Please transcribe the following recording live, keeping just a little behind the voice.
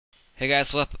Hey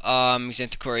guys, what's up?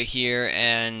 Xanthocori here,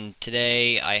 and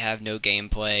today I have no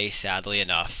gameplay, sadly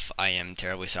enough. I am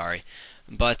terribly sorry.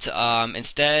 But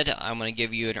instead, I'm going to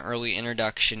give you an early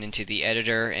introduction into the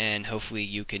editor, and hopefully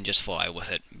you can just fly with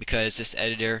it. Because this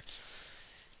editor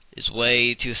is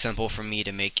way too simple for me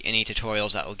to make any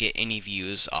tutorials that will get any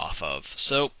views off of.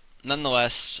 So,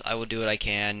 nonetheless, I will do what I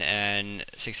can and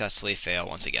successfully fail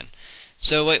once again.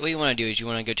 So what you want to do is you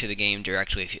want to go to the game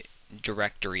directory.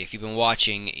 If you've been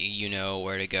watching, you know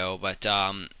where to go. But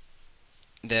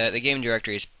the game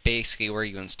directory is basically where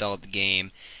you installed the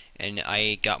game, and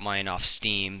I got mine off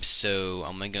Steam, so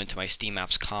I'm going to go into my Steam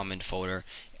Apps Common folder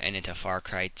and into Far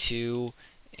Cry 2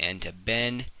 and to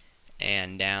Ben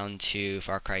and down to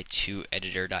Far Cry 2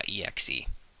 editor.exe.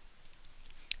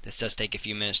 This does take a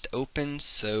few minutes to open,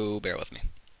 so bear with me.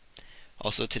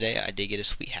 Also today I did get a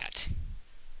sweet hat.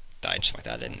 I just like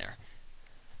that in there.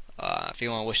 If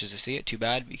anyone wishes to see it, too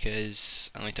bad, because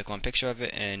I only took one picture of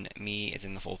it, and me is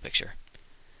in the full picture.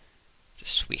 It's a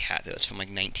sweet hat, though. It's from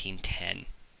like 1910.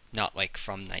 Not like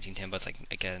from 1910, but it's like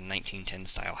a 1910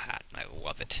 style hat. I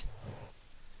love it.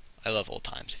 I love old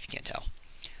times, if you can't tell.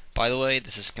 By the way,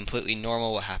 this is completely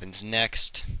normal. What happens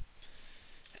next?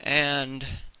 And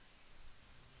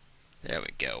there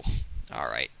we go.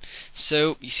 Alright,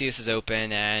 so you see this is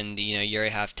open, and you already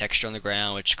have texture on the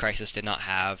ground, which Crysis did not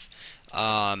have.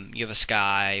 You have a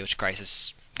sky, which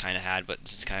Crysis kind of had, but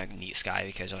this is kind of a neat sky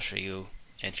because I'll show you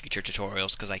in future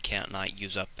tutorials because I can't not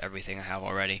use up everything I have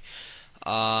already.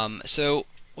 So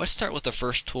let's start with the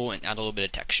first tool and add a little bit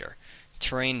of texture.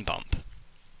 Terrain bump.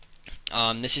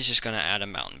 This is just going to add a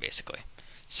mountain basically.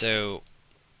 So,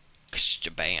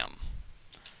 bam.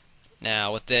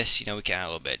 Now with this, we can add a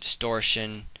little bit of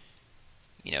distortion.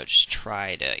 Just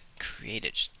try to create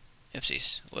it.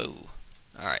 Oopsies. Whoa.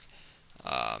 Alright.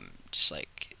 Just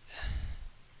like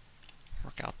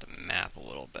work out the map a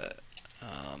little bit.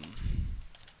 I'm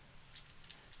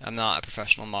not a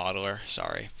professional modeler,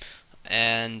 sorry.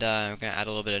 And we're going to add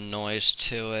a little bit of noise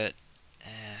to it.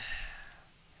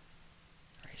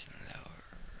 Raise and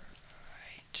lower.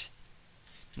 Right.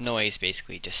 Noise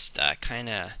basically just kind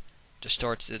of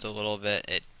distorts it a little bit.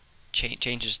 It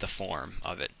changes the form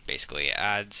of it, basically. It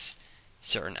adds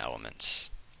certain elements.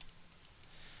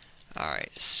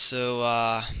 Alright, so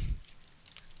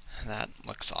that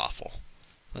looks awful.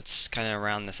 Let's kind of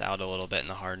round this out a little bit in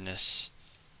the hardness.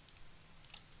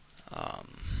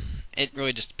 It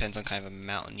really just depends on kind of a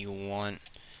mountain you want,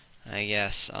 I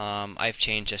guess. I've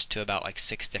changed this to about like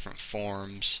 6 different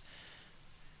forms.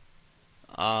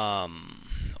 Oh,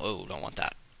 don't want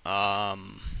that.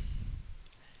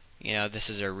 This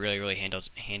is a really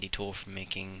handy tool for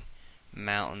making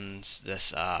mountains.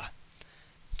 This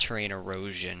terrain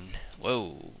erosion.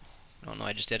 Whoa, I don't know what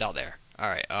I just did out there.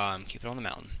 Alright, keep it on the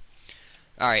mountain.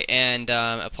 Alright, and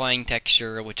applying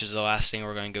texture, which is the last thing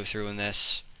we're going to go through in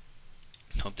this.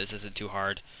 Hope this isn't too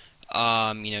hard.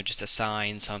 Just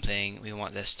assign something. We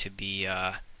want this to be,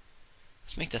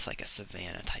 let's make this like a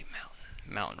savanna type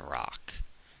mountain rock.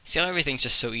 See how everything's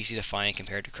just so easy to find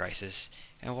compared to Crysis?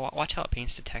 And watch how it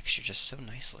paints the texture just so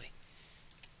nicely.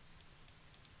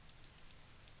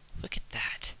 Look at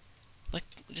that.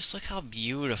 Just look how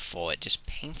beautiful it just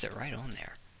paints it right on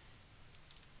there.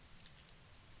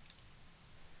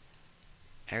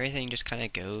 Everything just kind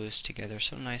of goes together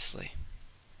so nicely.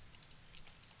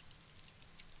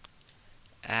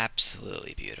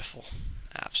 Absolutely beautiful.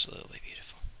 Absolutely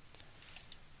beautiful.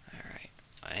 Alright.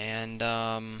 And,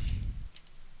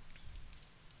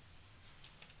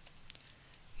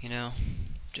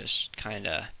 just kind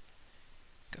of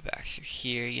go back through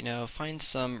here, find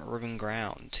some urban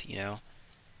ground,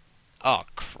 Oh,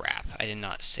 crap. I did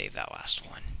not save that last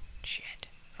one. Shit.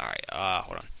 Alright,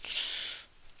 hold on.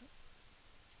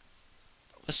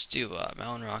 Let's do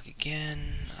Mountain Rock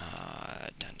again.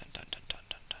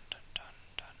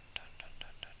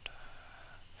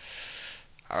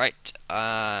 Alright,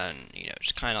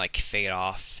 just kind of like fade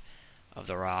off of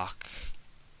the rock.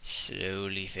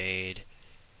 Slowly fade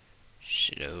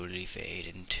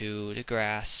into the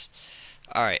grass.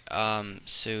 Alright,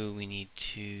 so we need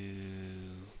to...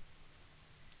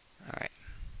 Alright.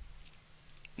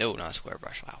 No, not a square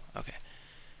brush. Wow, okay.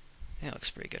 That looks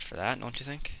pretty good for that, don't you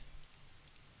think?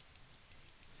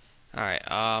 Alright,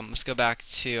 let's go back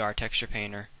to our texture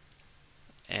painter.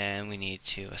 And we need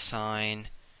to assign...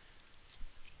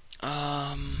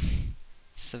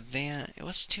 Savanna...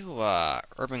 Let's do,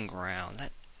 urban ground.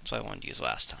 That's what I wanted to use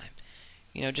last time.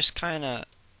 Just kind of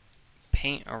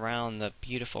paint around the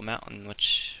beautiful mountain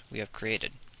which we have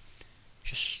created.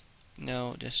 Just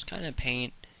kind of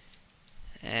paint.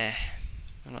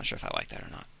 I'm not sure if I like that or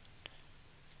not.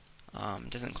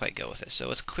 Doesn't quite go with it. So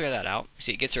let's clear that out.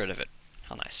 See, it gets rid of it.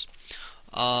 How nice.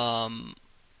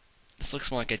 This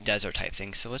looks more like a desert type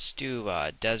thing. So let's do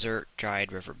desert,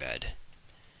 dried riverbed.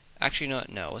 Actually,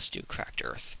 no. Let's do cracked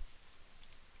earth.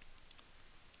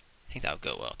 I think that would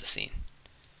go well with the scene.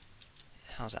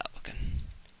 How's that looking?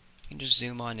 You can just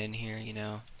zoom on in here, you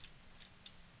know.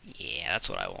 Yeah, that's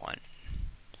what I want.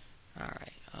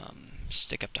 Alright,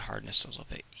 stick up the hardness a little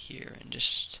bit here and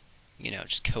just,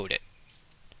 just coat it.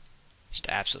 Just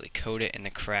absolutely coat it in the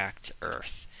cracked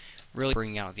earth. Really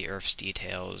bring out the earth's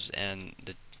details and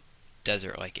the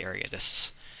desert-like area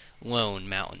this lone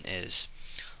mountain is.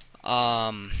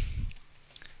 I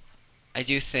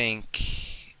do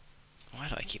think... Why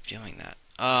do I keep doing that?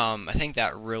 I think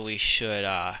that really should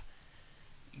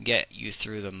get you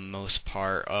through the most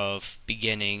part of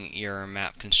beginning your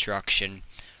map construction.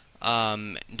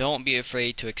 Don't be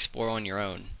afraid to explore on your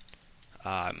own.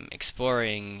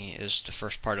 Exploring is the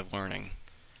first part of learning.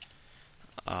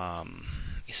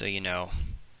 So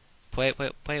play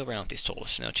around with these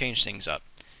tools. Change things up.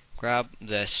 Grab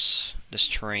this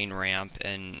terrain ramp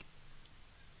and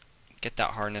get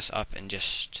that hardness up and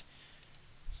just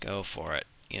go for it.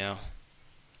 I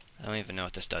don't even know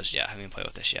what this does yet. I haven't even played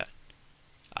with this yet.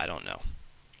 I don't know.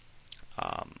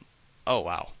 Oh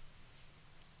wow.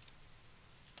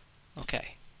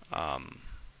 Okay.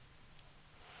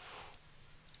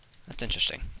 That's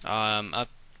interesting. I'll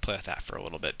play with that for a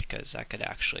little bit because that could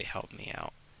actually help me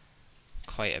out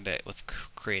quite a bit with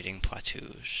creating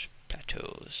plateaus.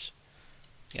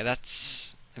 Yeah,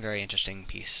 that's a very interesting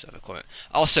piece of equipment.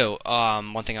 Also,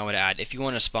 one thing I would add: if you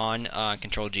want to spawn,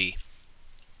 Control G.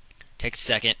 Takes a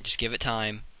second. Just give it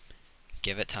time.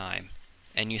 Give it time,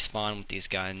 and you spawn with these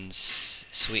guns.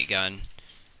 Sweet gun.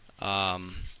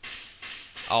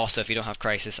 Also, if you don't have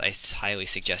Crisis, I highly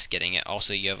suggest getting it.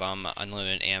 Also, you have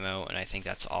unlimited ammo, and I think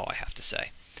that's all I have to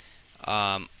say.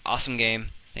 Awesome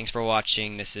game. Thanks for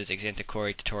watching. This is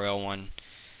qualtiy tutorial 1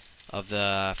 of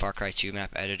the Far Cry 2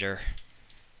 map editor.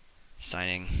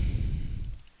 Signing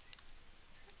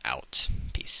out.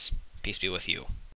 Peace. Peace be with you.